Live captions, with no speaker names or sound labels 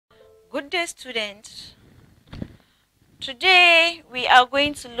Good day, students. Today we are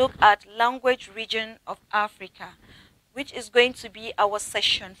going to look at language region of Africa, which is going to be our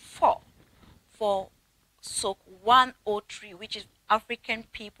session 4 for SOC 103, which is African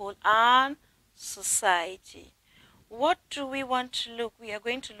People and Society. What do we want to look? We are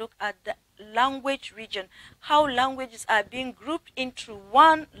going to look at the language region, how languages are being grouped into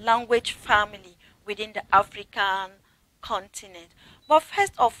one language family within the African continent. But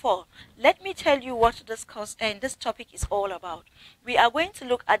first of all, let me tell you what this course and this topic is all about. We are going to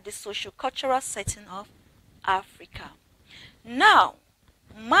look at the socio-cultural setting of Africa. Now,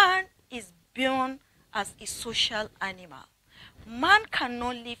 man is born as a social animal. Man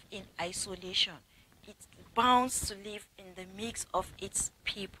cannot live in isolation. It's bound to live in the mix of its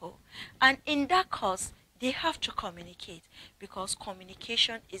people. And in that course, they have to communicate, because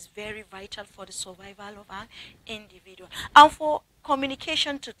communication is very vital for the survival of an individual. And for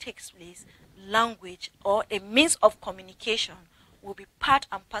communication to take place, language or a means of communication will be part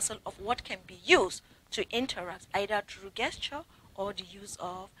and parcel of what can be used to interact, either through gesture or the use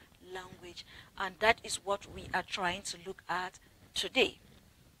of language. And that is what we are trying to look at today.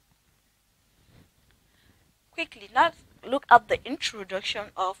 Quickly, let's look at the introduction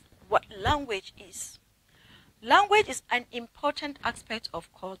of what language is. Language is an important aspect of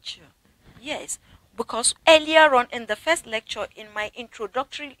culture. Yes, because earlier on in the first lecture in my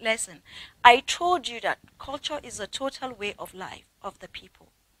introductory lesson, I told you that culture is a total way of life of the people.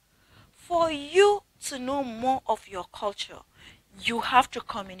 For you to know more of your culture, you have to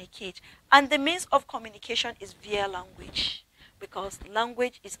communicate. And the means of communication is via language, because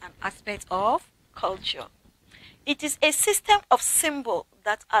language is an aspect of culture. It is a system of symbols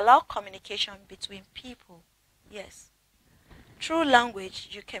that allow communication between people. Yes. Through language,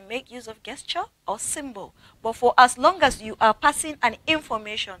 you can make use of gesture or symbol. But for as long as you are passing an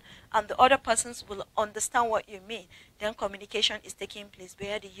information and the other persons will understand what you mean, then communication is taking place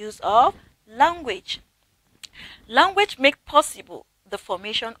via the use of language. Language makes possible the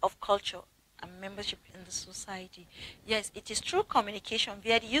formation of culture and membership in the society. Yes, it is through communication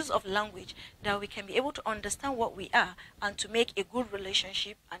via the use of language that we can be able to understand what we are and to make a good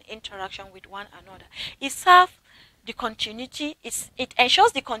relationship and interaction with one another. It serves the continuity, it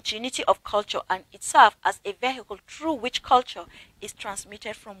ensures the continuity of culture, and it serves as a vehicle through which culture is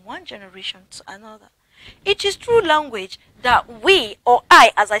transmitted from one generation to another. It is through language that we, or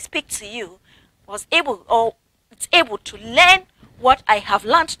I, as I speak to you, it's able to learn what I have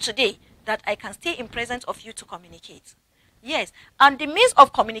learned today, that I can stay in presence of you to communicate. Yes, and the means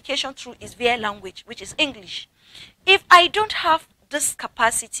of communication through is via language, which is English. If I don't have this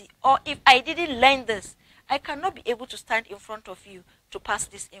capacity, or if I didn't learn this, I cannot be able to stand in front of you to pass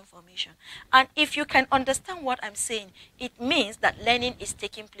this information. And if you can understand what I'm saying, it means that learning is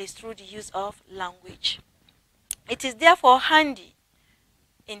taking place through the use of language. It is therefore handy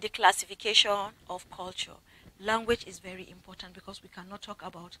in the classification of culture. Language is very important, because we cannot talk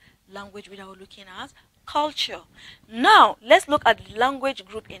about language without looking at culture. Now, let's look at the language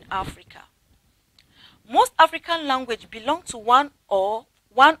group in Africa. Most African languages belong to one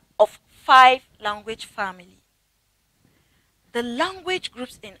of 5 language family. The language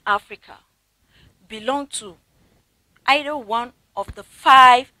groups in Africa belong to either one of the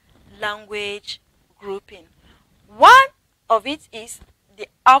 5 language grouping. One of it is the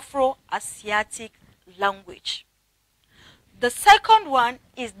Afro-Asiatic language. The second one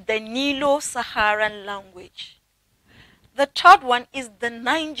is the Nilo-Saharan language. The third one is the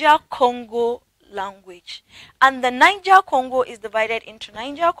Niger-Congo language. And the Niger-Congo is divided into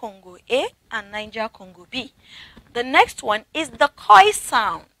Niger-Congo A and Niger-Congo B. The next one is the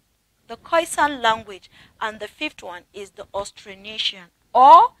Khoisan language. And the fifth one is the Austronesian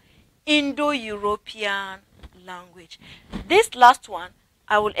or Indo-European language. This last one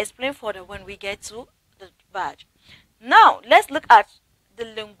I will explain further when we get to the badge. Now, let's look at the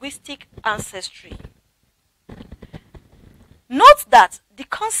linguistic ancestry. Note that the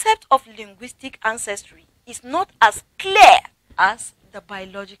concept of linguistic ancestry is not as clear as the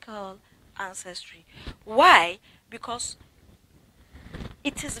biological ancestry. Why? Because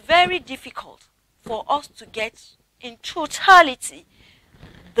it is very difficult for us to get in totality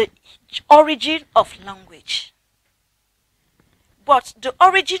the origin of language. But the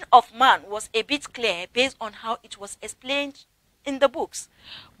origin of man was a bit clear based on how it was explained in the books.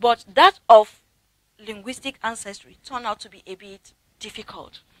 But that of linguistic ancestry turned out to be a bit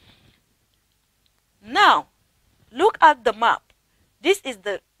difficult. Now, look at the map. This is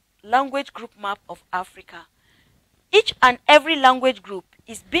the language group map of Africa. Each and every language group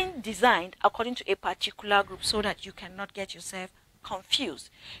is being designed according to a particular group so that you cannot get yourself confused.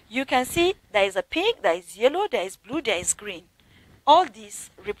 You can see there is a pink, there is yellow, there is blue, there is green. All these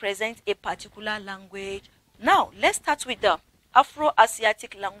represent a particular language. Now, let's start with the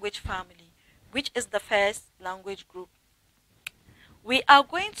Afro-Asiatic language family, which is the first language group. We are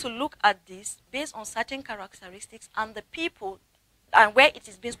going to look at this based on certain characteristics and the people and where it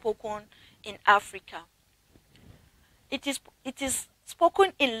is being spoken in Africa. It is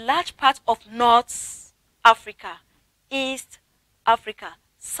spoken in large parts of North Africa, East Africa,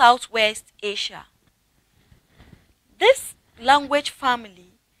 Southwest Asia. This language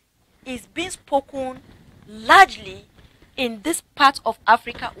family is being spoken largely in this part of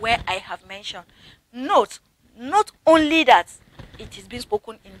Africa where I have mentioned. Note, not only that it is being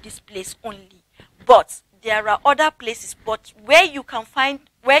spoken in this place only, but there are other places, but where you can find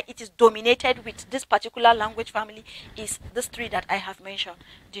where it is dominated with this particular language family is these three that I have mentioned: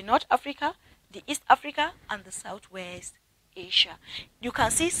 the North Africa, the East Africa, and the Southwest Asia. You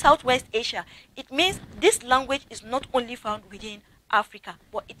can see Southwest Asia. It means this language is not only found within Africa,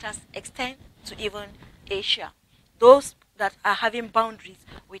 but it has extended to even Asia, those that are having boundaries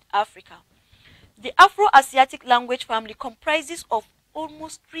with Africa. The Afro-Asiatic language family comprises of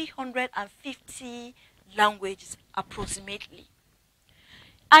almost 350 languages approximately.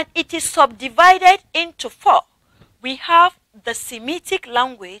 And it is subdivided into four. We have the Semitic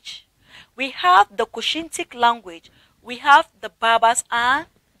language, we have the Cushitic language, we have the Berbers and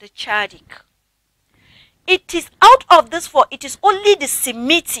the Chadic. It is out of this four, it is only the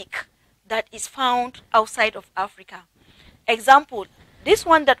Semitic that is found outside of Africa. Example, this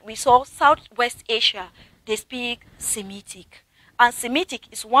one that we saw, Southwest Asia, they speak Semitic. And Semitic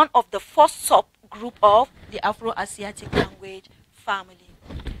is one of the first subgroup of the Afro-Asiatic language family.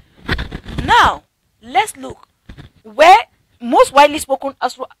 Now, let's look where most widely spoken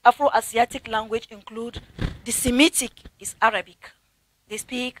Afro-Asiatic language include the Semitic is Arabic. They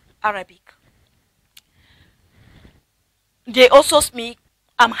speak Arabic. They also speak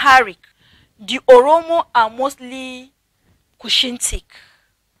Amharic. The Oromo are mostly Cushitic.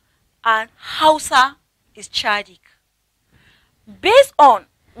 And Hausa is Chadic. Based on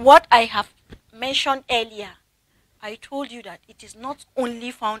what I have mentioned earlier, I told you that it is not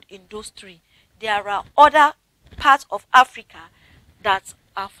only found in those three. There are other parts of Africa that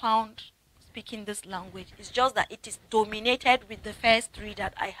are found speaking this language. It's just that it is dominated with the first three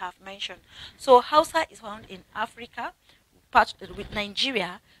that I have mentioned. So Hausa is found in Africa, part with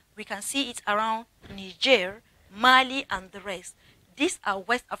Nigeria. We can see it around Niger, Mali, and the rest. These are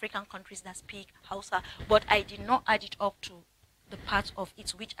West African countries that speak Hausa, but I did not add it up to the part of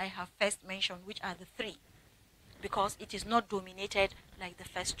it which I have first mentioned, which are the three, because it is not dominated like the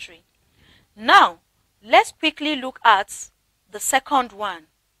first three. Now, let's quickly look at the second one,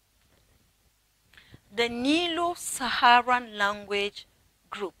 the Nilo-Saharan language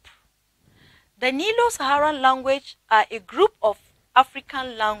group. The Nilo-Saharan language are a group of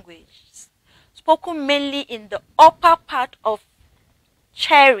African languages spoken mainly in the upper part of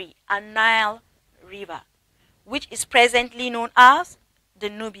Cherry and Nile River, which is presently known as the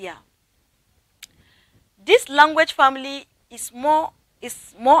Nubia. This language family is more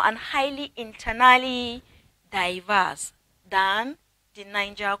and highly internally diverse than the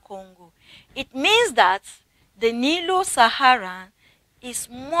Niger-Congo. It means that the Nilo-Saharan is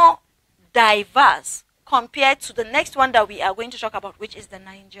more diverse compared to the next one that we are going to talk about, which is the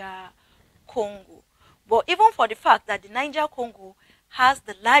Niger-Congo. But even for the fact that the Niger-Congo has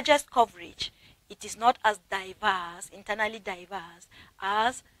the largest coverage, it is not as diverse, internally diverse,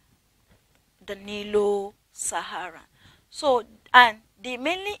 as the Nilo-Saharan. So, and they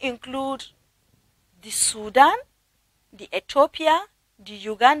mainly include the Sudan, the Ethiopia, the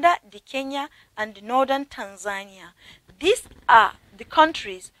Uganda, the Kenya, and the northern Tanzania. These are the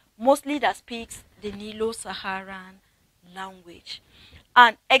countries mostly that speaks the Nilo-Saharan language.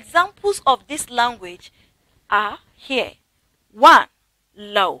 And examples of this language are here. 1.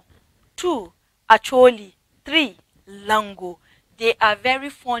 Lao. 2. Acholi. 3. Lango. They are very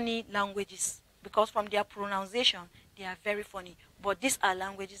funny languages because from their pronunciation, they are very funny. But these are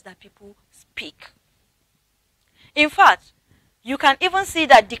languages that people speak. In fact, you can even see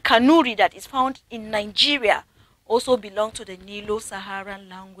that the Kanuri that is found in Nigeria also belong to the Nilo-Saharan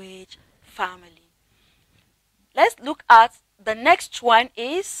language family. Let's look at the next one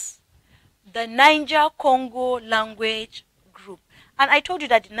is the Niger-Congo language group. And I told you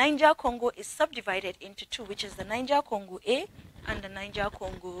that the Niger-Congo is subdivided into two, which is the Niger-Congo A and the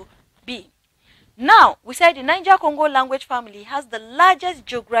Niger-Congo B. Now, we said the Niger-Congo language family has the largest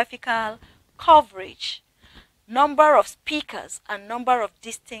geographical coverage, number of speakers, and number of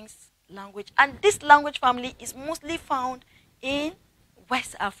distinct language. And this language family is mostly found in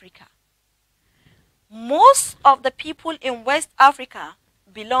West Africa. Most of the people in West Africa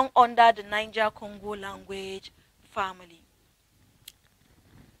belong under the Niger-Congo language family.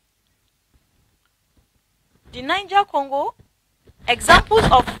 The Niger-Congo, examples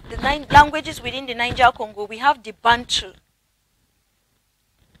of the languages within the Niger-Congo, we have the Bantu,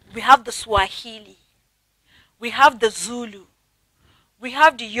 we have the Swahili, we have the Zulu, we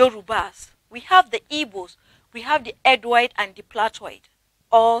have the Yorubas, we have the Igbos, we have the Edoid and the Platoid,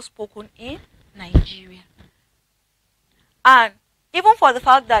 all spoken in Nigeria. And even for the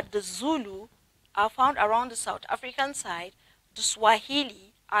fact that the Zulu are found around the South African side, the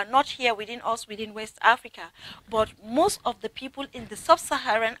Swahili are not here within us, within West Africa, but most of the people in the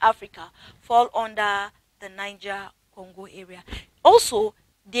sub-Saharan Africa fall under the Niger-Congo area. Also,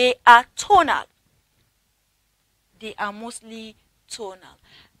 they are tonal. They are mostly tonal.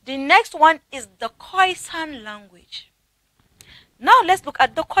 The next one is the Khoisan language. Now let's look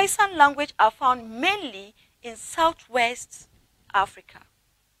at the Khoisan language are found mainly in Southwest Africa.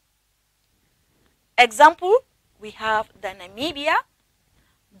 Example, we have the Namibia,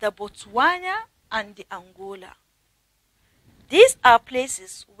 the Botswana, and the Angola. These are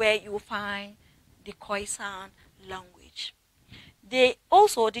places where you find the Khoisan language. The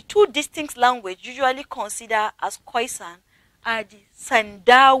two distinct languages usually considered as Khoisan are the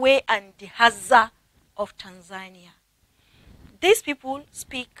Sandawe and the Hadza of Tanzania. These people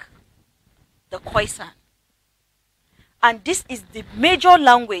speak the Khoisan, and this is the major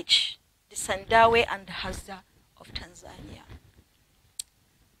language, the Sandawe and the Hadza of Tanzania.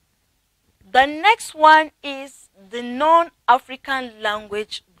 The next one is the non-African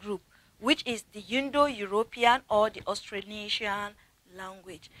language group, which is the Indo-European or the Austronesian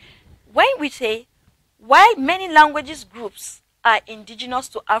language. When we say, while many languages groups are indigenous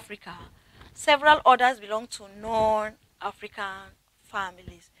to Africa, several others belong to non-African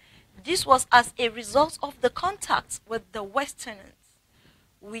families. This was as a result of the contacts with the Westerners.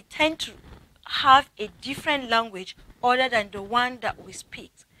 We tend to have a different language other than the one that we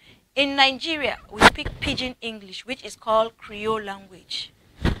speak. In Nigeria, we speak Pidgin English, which is called Creole language.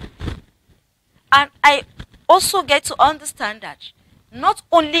 And I also get to understand that not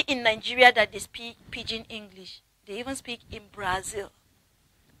only in Nigeria that they speak Pidgin English, they even speak in Brazil.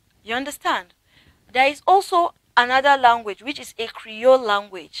 You understand? There is also another language, which is a Creole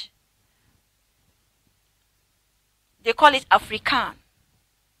language. They call it Afrikaan.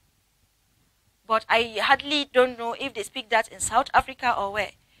 But I hardly don't know if they speak that in South Africa or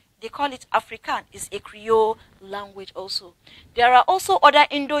where. They call it Afrikaan. It's a Creole language also. There are also other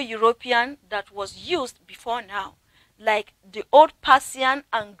Indo-European that was used before now, like the old Persian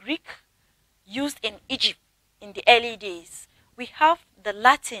and Greek used in Egypt in the early days. We have the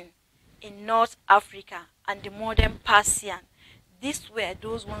Latin in North Africa and the modern Persian. These were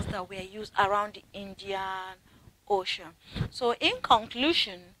those ones that were used around the Indian Ocean. So in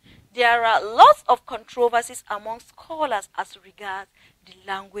conclusion, there are lots of controversies among scholars as regards the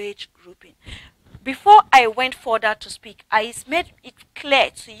language grouping. Before I went further to speak, I made it clear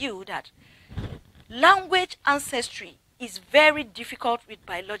to you that language ancestry is very difficult with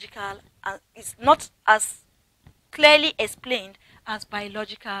biological and is not as clearly explained as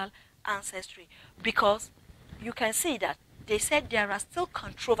biological ancestry, because you can see that they said there are still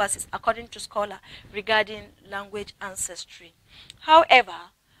controversies according to scholars regarding language ancestry.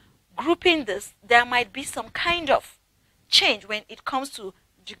 However, grouping this, there might be some kind of change when it comes to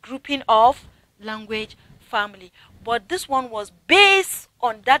the grouping of language family. But this one was based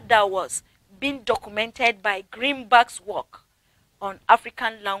on that was being documented by Greenback's work on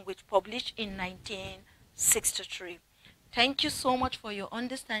African language published in 1963. Thank you so much for your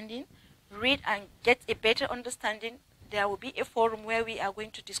understanding. Read and get a better understanding. There will be a forum where we are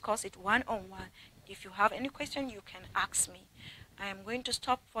going to discuss it one-on-one. If you have any question, you can ask me. I am going to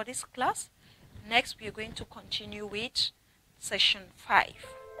stop for this class. Next, we are going to continue with session 5.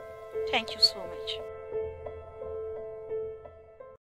 Thank you so much.